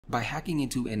By hacking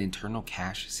into an internal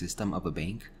cash system of a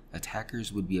bank,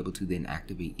 attackers would be able to then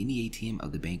activate any ATM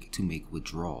of the bank to make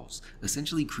withdrawals,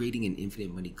 essentially creating an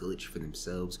infinite money glitch for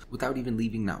themselves without even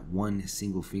leaving not one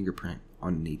single fingerprint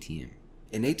on an ATM.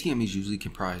 An ATM is usually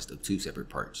comprised of two separate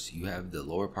parts. You have the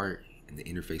lower part and the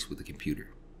interface with the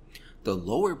computer. The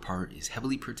lower part is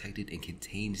heavily protected and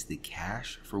contains the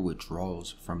cash for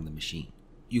withdrawals from the machine.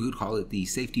 You could call it the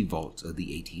safety vaults of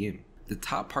the ATM. The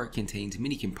top part contains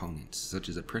many components, such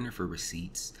as a printer for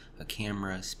receipts, a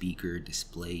camera, speaker,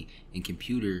 display, and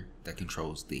computer that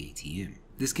controls the ATM.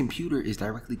 This computer is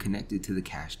directly connected to the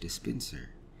cash dispenser,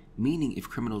 meaning if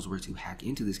criminals were to hack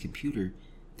into this computer,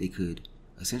 they could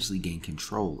essentially gain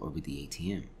control over the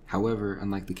ATM. However,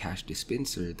 unlike the cash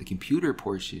dispenser, the computer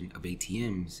portion of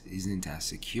ATMs isn't as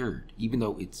secured, even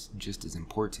though it's just as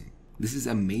important. This is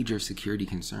a major security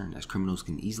concern, as criminals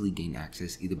can easily gain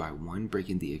access either by 1,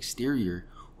 breaking the exterior,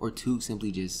 or 2,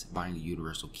 simply just buying a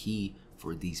universal key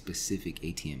for these specific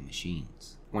ATM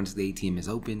machines. Once the ATM is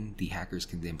open, the hackers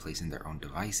can then place in their own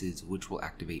devices, which will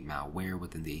activate malware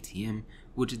within the ATM,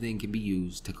 which then can be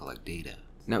used to collect data.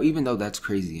 Now, even though that's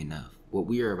crazy enough, what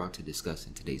we are about to discuss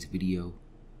in today's video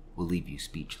will leave you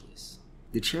speechless.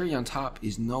 The cherry on top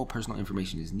is no personal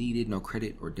information is needed, no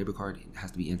credit or debit card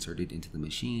has to be inserted into the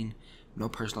machine, no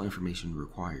personal information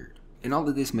required. And all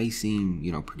of this may seem,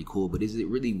 pretty cool, but is it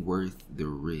really worth the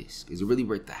risk? Is it really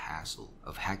worth the hassle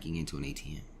of hacking into an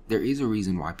ATM? There is a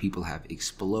reason why people have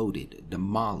exploded,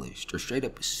 demolished, or straight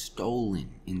up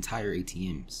stolen entire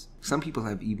ATMs. Some people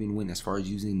have even went as far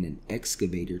as using an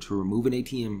excavator to remove an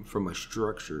ATM from a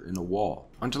structure in a wall.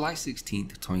 On July 16,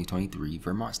 2023,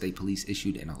 Vermont State Police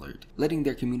issued an alert, letting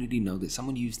their community know that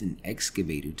someone used an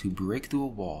excavator to break through a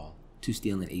wall to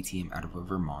steal an ATM out of a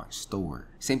Vermont store.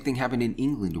 Same thing happened in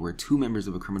England, where 2 members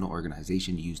of a criminal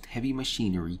organization used heavy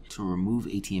machinery to remove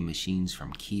ATM machines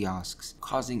from kiosks,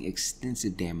 causing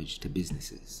extensive damage to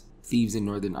businesses. Thieves in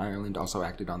Northern Ireland also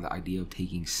acted on the idea of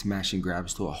taking smash and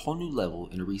grabs to a whole new level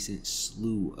in a recent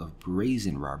slew of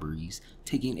brazen robberies,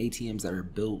 taking ATMs that are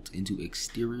built into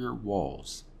exterior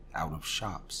walls out of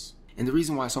shops. And the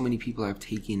reason why so many people have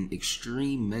taken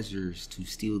extreme measures to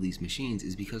steal these machines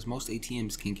is because most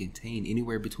ATMs can contain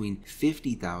anywhere between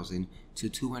 $50,000 to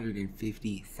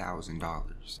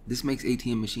 $250,000. This makes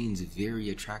ATM machines very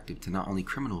attractive to not only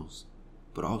criminals,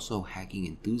 but also hacking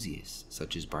enthusiasts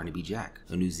such as Barnaby Jack,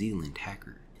 a New Zealand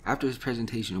hacker. After his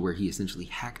presentation where he essentially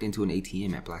hacked into an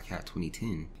ATM at Black Hat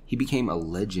 2010, he became a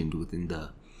legend within the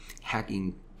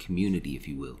hacking community, if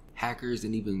you will. Hackers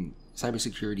and even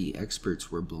cybersecurity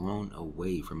experts were blown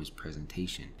away from his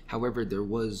presentation. However, there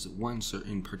was one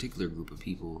certain particular group of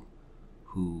people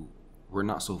who were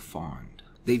not so fond.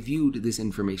 They viewed this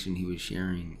information he was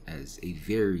sharing as a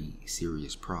very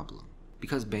serious problem,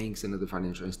 because banks and other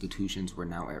financial institutions were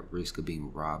now at risk of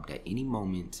being robbed at any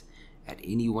moment at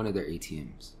any one of their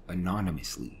ATMs,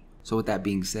 anonymously. So with that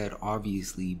being said,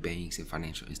 obviously banks and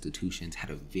financial institutions had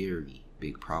a very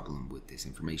big problem with this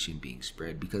information being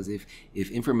spread, because if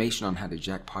information on how to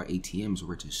jackpot ATMs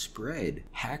were to spread,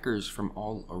 hackers from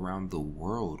all around the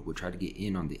world would try to get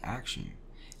in on the action,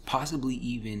 possibly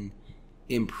even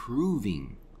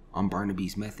improving on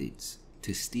Barnaby's methods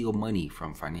to steal money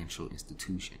from financial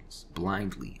institutions,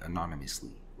 blindly,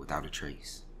 anonymously, without a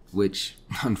trace, which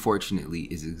unfortunately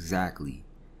is exactly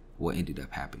what ended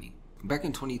up happening. Back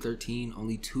in 2013,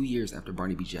 only 2 years after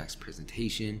Barnaby Jack's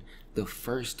presentation, the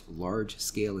first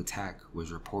large-scale attack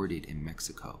was reported in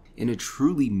Mexico. In a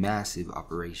truly massive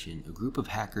operation, a group of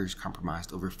hackers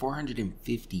compromised over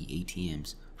 450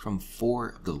 ATMs from 4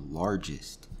 of the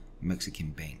largest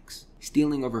Mexican banks,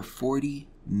 stealing over $40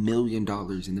 million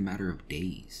in the matter of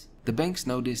days. The banks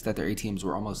noticed that their ATMs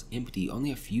were almost empty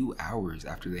only a few hours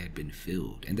after they had been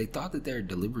filled, and they thought that their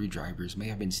delivery drivers may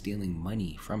have been stealing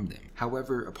money from them.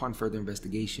 However, upon further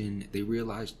investigation, they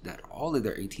realized that all of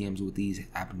their ATMs with these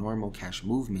abnormal cash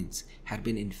movements had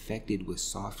been infected with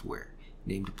software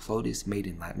named Plotus Made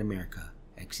in Latin America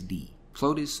XD.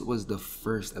 Plotus was the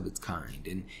first of its kind,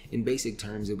 and in basic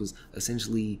terms, it was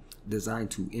essentially designed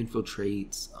to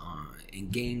infiltrate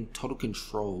and gain total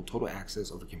control, total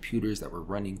access over computers that were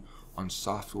running on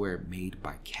software made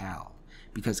by Cal,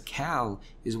 because Cal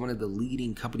is one of the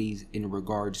leading companies in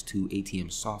regards to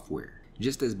ATM software.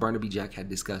 Just as Barnaby Jack had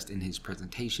discussed in his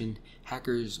presentation,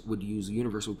 hackers would use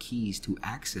universal keys to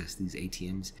access these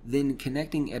ATMs, then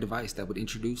connecting a device that would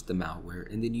introduce the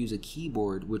malware, and then use a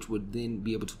keyboard which would then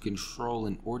be able to control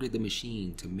and order the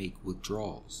machine to make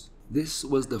withdrawals. This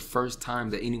was the first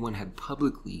time that anyone had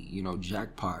publicly,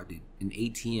 jackpotted an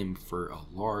ATM for a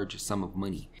large sum of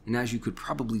money. And as you could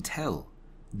probably tell,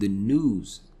 the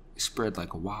news spread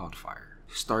like a wildfire,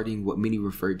 starting what many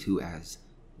referred to as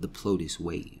the Plotus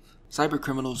wave.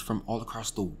 Cybercriminals from all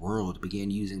across the world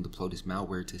began using the Plotus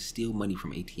malware to steal money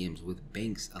from ATMs, with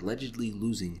banks allegedly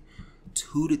losing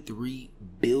 $2 to $3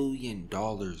 billion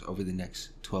over the next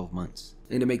 12 months.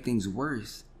 And to make things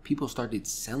worse, people started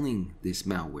selling this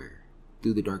malware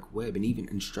through the dark web and even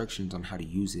instructions on how to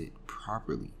use it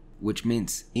properly, which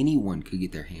meant anyone could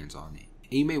get their hands on it.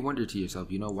 And you may wonder to yourself,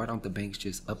 why don't the banks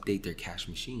just update their cash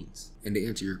machines? And to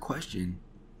answer your question,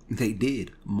 they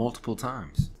did multiple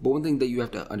times. But one thing that you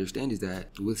have to understand is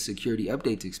that with security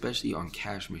updates, especially on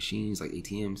cash machines like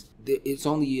ATMs, it's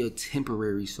only a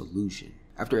temporary solution.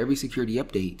 After every security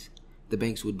update, the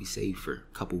banks would be safe for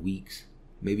a couple weeks,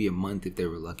 maybe a month if they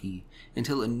were lucky,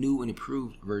 until a new and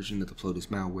improved version of the Plotus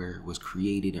malware was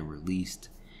created and released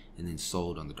and then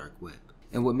sold on the dark web.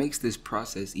 And what makes this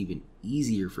process even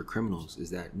easier for criminals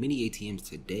is that many ATMs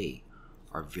today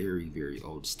are very, very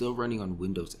old, still running on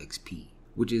Windows XP,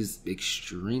 which is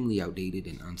extremely outdated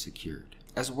and unsecured.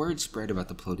 As word spread about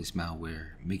the Plotus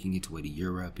malware making its way to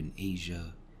Europe and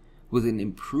Asia, with an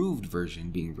improved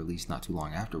version being released not too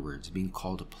long afterwards, being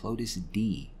called Plotus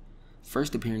D,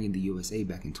 first appearing in the USA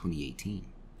back in 2018.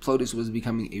 Plotus was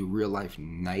becoming a real-life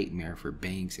nightmare for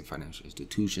banks and financial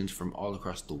institutions from all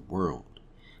across the world,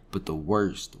 but the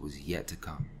worst was yet to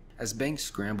come. As banks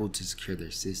scrambled to secure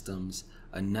their systems,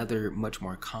 another much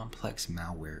more complex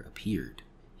malware appeared.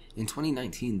 In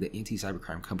 2019, the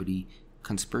anti-cybercrime company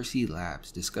Conspiracy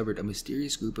Labs discovered a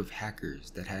mysterious group of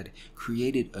hackers that had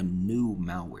created a new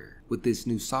malware. With this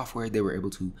new software, they were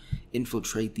able to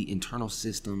infiltrate the internal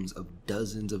systems of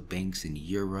dozens of banks in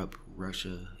Europe,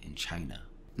 Russia, and China.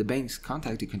 The banks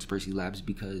contacted Conspiracy Labs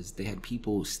because they had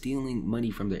people stealing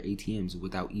money from their ATMs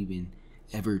without even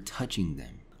ever touching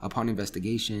them. Upon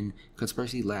investigation,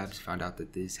 Conspiracy Labs found out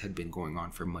that this had been going on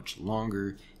for much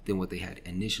longer than what they had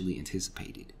initially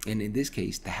anticipated. And in this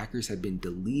case, the hackers had been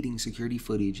deleting security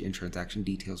footage and transaction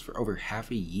details for over half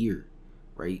a year,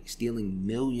 right? Stealing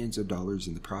millions of dollars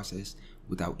in the process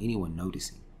without anyone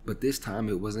noticing. But this time,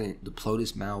 it wasn't the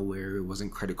Plotus malware, it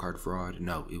wasn't credit card fraud.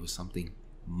 No, it was something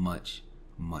much,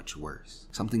 much worse.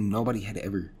 Something nobody had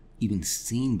ever even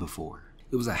seen before.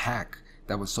 It was a hack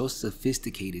that was so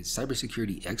sophisticated,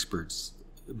 cybersecurity experts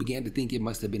began to think it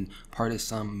must have been part of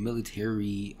some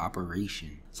military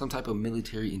operation, some type of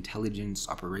military intelligence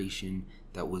operation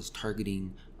that was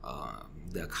targeting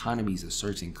the economies of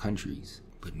certain countries.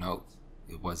 But no,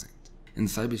 it wasn't. And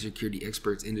cybersecurity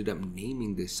experts ended up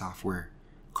naming this software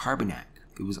Carbanak.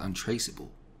 It was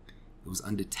untraceable. It was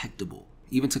undetectable,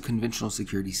 even to conventional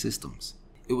security systems.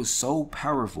 It was so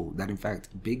powerful that, in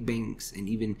fact, big banks and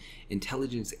even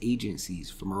intelligence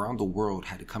agencies from around the world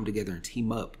had to come together and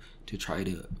team up to try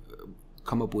to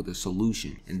come up with a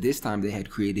solution. And this time they had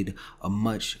created a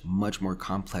much more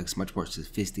complex, much more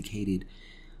sophisticated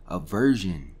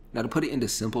version. Now, to put it into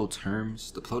simple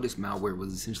terms, the Plotus malware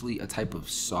was essentially a type of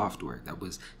software that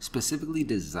was specifically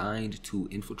designed to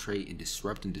infiltrate and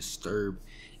disrupt and disturb,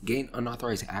 gain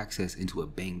unauthorized access into a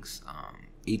bank's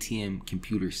ATM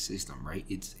computer system, right?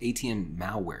 It's ATM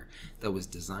malware that was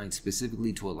designed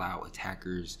specifically to allow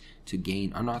attackers to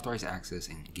gain unauthorized access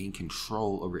and gain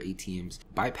control over ATMs,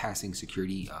 bypassing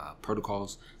security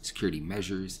protocols, security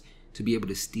measures, to be able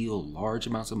to steal large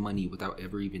amounts of money without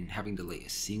ever even having to lay a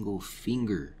single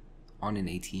finger on an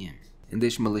ATM. And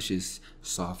this malicious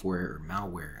software, or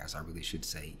malware as I really should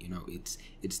say,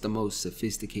 it's the most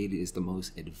sophisticated, it's the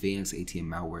most advanced ATM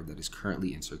malware that is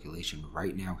currently in circulation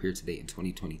right now, here today in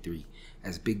 2023,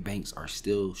 as big banks are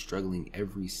still struggling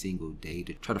every single day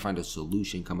to try to find a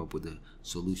solution, come up with a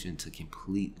solution to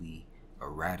completely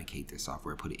eradicate this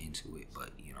software, put it into it.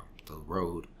 But the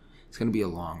road, it's going to be a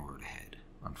long road ahead,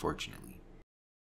 unfortunately.